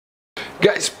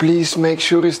Guys, please make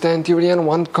sure you stand till the end.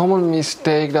 One common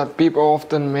mistake that people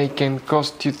often make can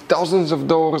cost you thousands of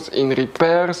dollars in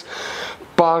repairs,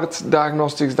 parts,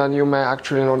 diagnostics that you may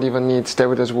actually not even need. Stay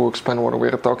with us, we'll explain what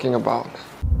we're talking about.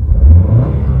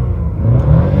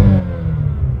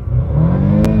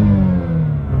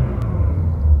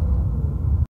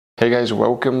 Hey guys,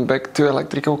 welcome back to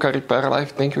Electrical Car Repair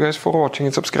Life. Thank you guys for watching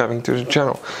and subscribing to the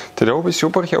channel. Today will be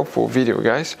super helpful video,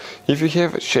 guys. If you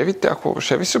have a Chevy Tahoe or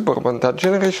Chevy Suburban, that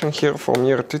generation here from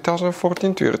year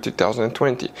 2014 to year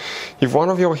 2020. If one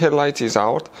of your headlights is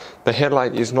out, the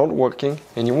headlight is not working,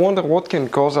 and you wonder what can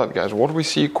cause that, guys, what we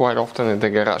see quite often in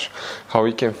the garage, how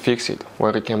we can fix it,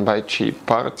 where you can buy cheap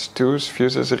parts, tools,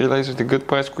 fuses, relays at a good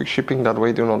price, quick shipping, that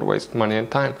way do not waste money and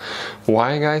time.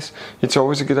 Why, guys? It's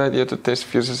always a good idea to test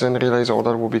fuses and relays. All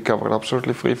that will be covered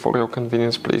absolutely free for your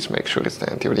convenience. Please make sure you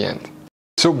stay until the end.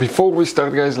 So before we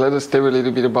start, guys, let us tell you a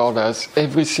little bit about us.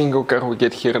 Every single car we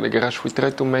get here at the garage, we try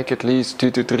to make at least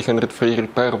 200 to 300 free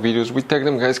repair videos. We take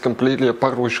them, guys, completely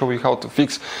apart. We show you how to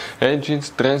fix engines,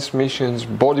 transmissions,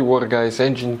 bodywork, guys,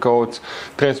 engine codes,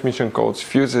 transmission codes,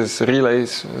 fuses,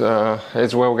 relays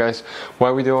as well, guys.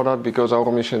 Why we do all that? Because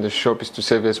our mission in the shop is to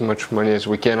save as much money as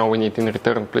we can. All we need in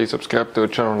return, please subscribe to the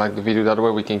channel, like the video, that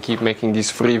way we can keep making these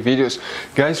free videos.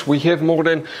 Guys, we have more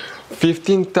than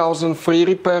 15,000 free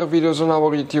repair videos on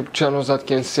our YouTube channels that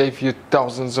can save you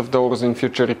thousands of dollars in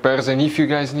future repairs. And if you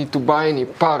guys need to buy any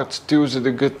parts, tools at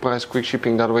a good price, quick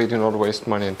shipping, that way do not waste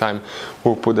money and time.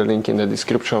 We'll put the link in the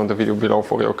description of the video below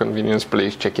for your convenience.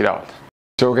 Please check it out.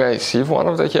 So guys, if one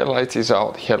of the headlights is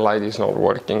out, headlight is not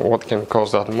working, what can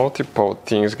cause that? Multiple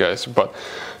things, guys, but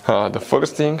the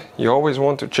first thing, you always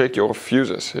want to check your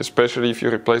fuses, especially if you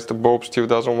replace the bulb, still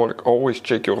doesn't work. Always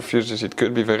check your fuses. It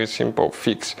could be very simple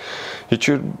fix. It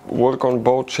should work on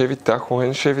both Chevy Tahoe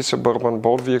and Chevy Suburban.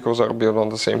 Both vehicles are built on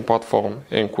the same platform.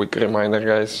 And quick reminder,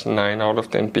 guys, 9 out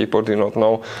of 10 people do not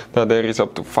know that there is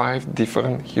up to 5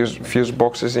 different fuse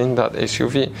boxes in that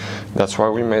SUV. That's why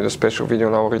we made a special video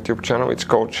on our YouTube channel. It's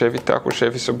called Chevy Tahoe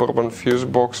Chevy Suburban Fuse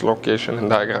Box Location and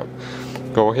Diagram.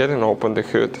 Go ahead and open the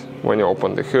hood. When you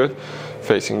open the hood,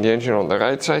 facing the engine on the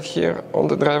right side here, on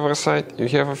the driver's side, you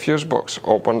have a fuse box.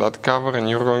 Open that cover and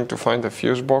you're going to find a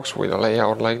fuse box with a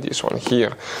layout like this one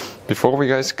here. Before we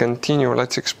guys continue,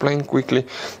 let's explain quickly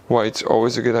why it's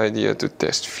always a good idea to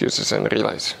test fuses and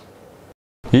relays.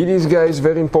 It is, guys,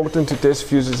 very important to test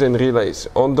fuses and relays.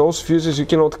 On those fuses you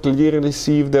cannot clearly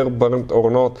see if they're burnt or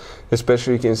not,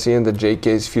 especially you can see in the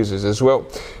J-case fuses as well.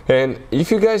 And if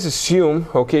you guys assume,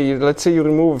 okay, let's say you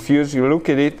remove a fuse, you look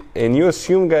at it and you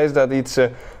assume, guys, that it's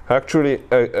actually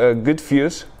a good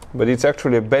fuse, but it's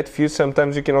actually a bad fuse.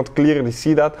 Sometimes you cannot clearly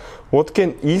see that. What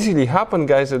can easily happen,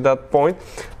 guys, at that point,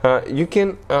 you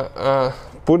can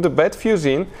put the bad fuse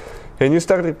in and you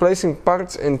start replacing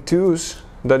parts and tools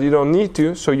that you don't need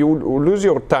to, so you lose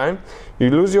your time, you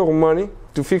lose your money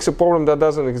to fix a problem that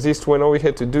doesn't exist, when all we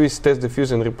had to do is test the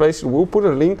fuse and replace it. We'll put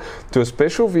a link to a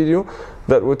special video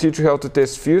that will teach you how to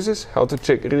test fuses, how to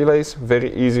check relays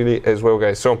very easily as well,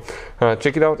 guys. So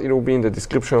check it out, it will be in the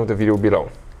description of the video below.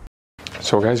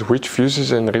 So guys, which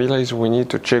fuses and relays we need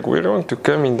to check? We're going to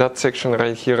come in that section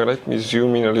right here. Let me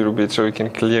zoom in a little bit so you can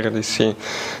clearly see.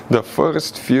 The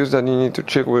first fuse that you need to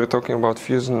check, we're talking about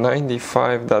fuse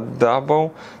 95, that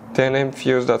double 10M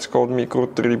fuse, that's called micro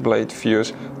 3-blade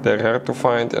fuse. They're hard to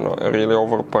find and really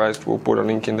overpriced. We'll put a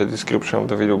link in the description of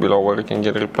the video below where you can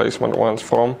get replacement ones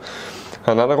from.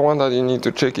 Another one that you need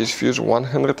to check is fuse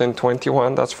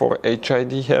 121, that's for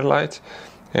HID headlights.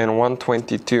 And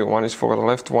 122, one is for the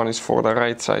left, one is for the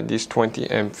right side, this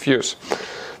 20M fuse.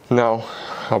 Now,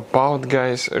 about,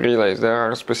 guys, relays, there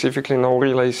are specifically no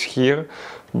relays here,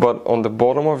 but on the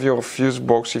bottom of your fuse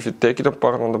box, if you take it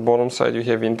apart, on the bottom side you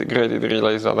have integrated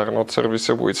relays that are not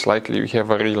serviceable. It's likely you have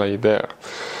a relay there.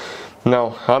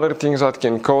 Now, other things that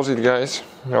can cause it, guys,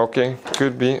 okay,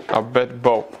 could be a bad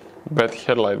bulb, bad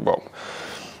headlight bulb.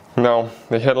 Now,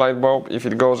 the headlight bulb, if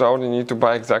it goes out, you need to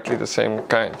buy exactly the same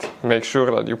kind. Make sure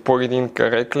that you put it in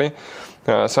correctly.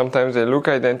 Sometimes they look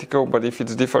identical, but if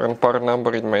it's different part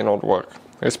number, it may not work.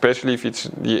 Especially if it's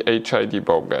the HID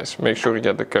bulb, guys. Make sure you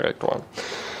get the correct one.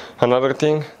 Another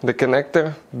thing, the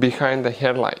connector behind the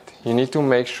headlight. You need to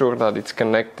make sure that it's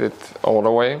connected all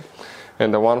the way,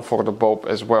 and the one for the bulb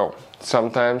as well.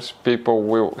 Sometimes people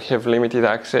will have limited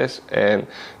access and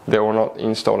they will not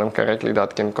install them correctly.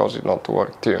 That can cause it not to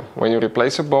work too. When you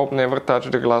replace a bulb, never touch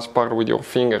the glass part with your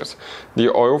fingers.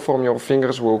 The oil from your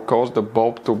fingers will cause the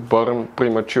bulb to burn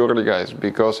prematurely, guys,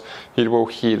 because it will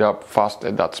heat up fast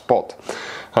at that spot.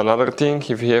 Another thing,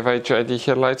 if you have HID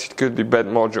headlights, it could be bad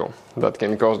module that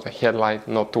can cause the headlight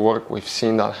not to work. We've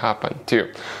seen that happen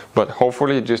too. But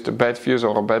hopefully just a bad fuse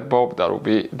or a bad bulb, that will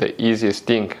be the easiest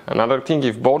thing. Another thing,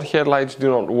 if both headlights do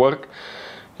not work,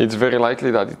 it's very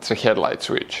likely that it's a headlight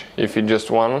switch. If it's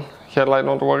just one headlight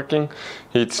not working,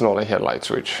 it's not a headlight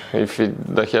switch. If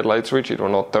the headlight switch, it will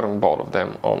not turn both of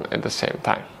them on at the same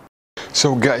time.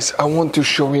 So guys, I want to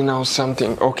show you now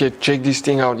something. Okay, check this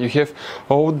thing out. You have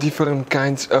all different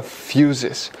kinds of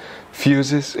fuses,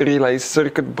 relays,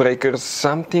 circuit breakers,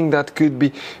 something that could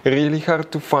be really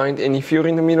hard to find. And if you're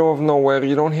in the middle of nowhere,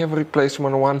 you don't have a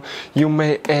replacement one, you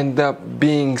may end up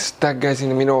being stuck, guys, in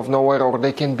the middle of nowhere, or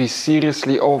they can be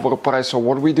seriously overpriced. So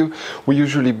what we do, we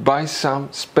usually buy some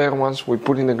spare ones, we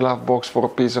put in the glove box for a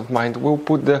peace of mind. We'll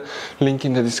put the link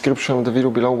in the description of the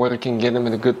video below where you can get them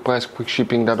at a good price, quick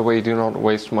shipping. That way you do not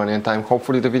waste money and time.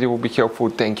 Hopefully the video will be helpful.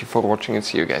 Thank you for watching and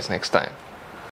see you guys next time.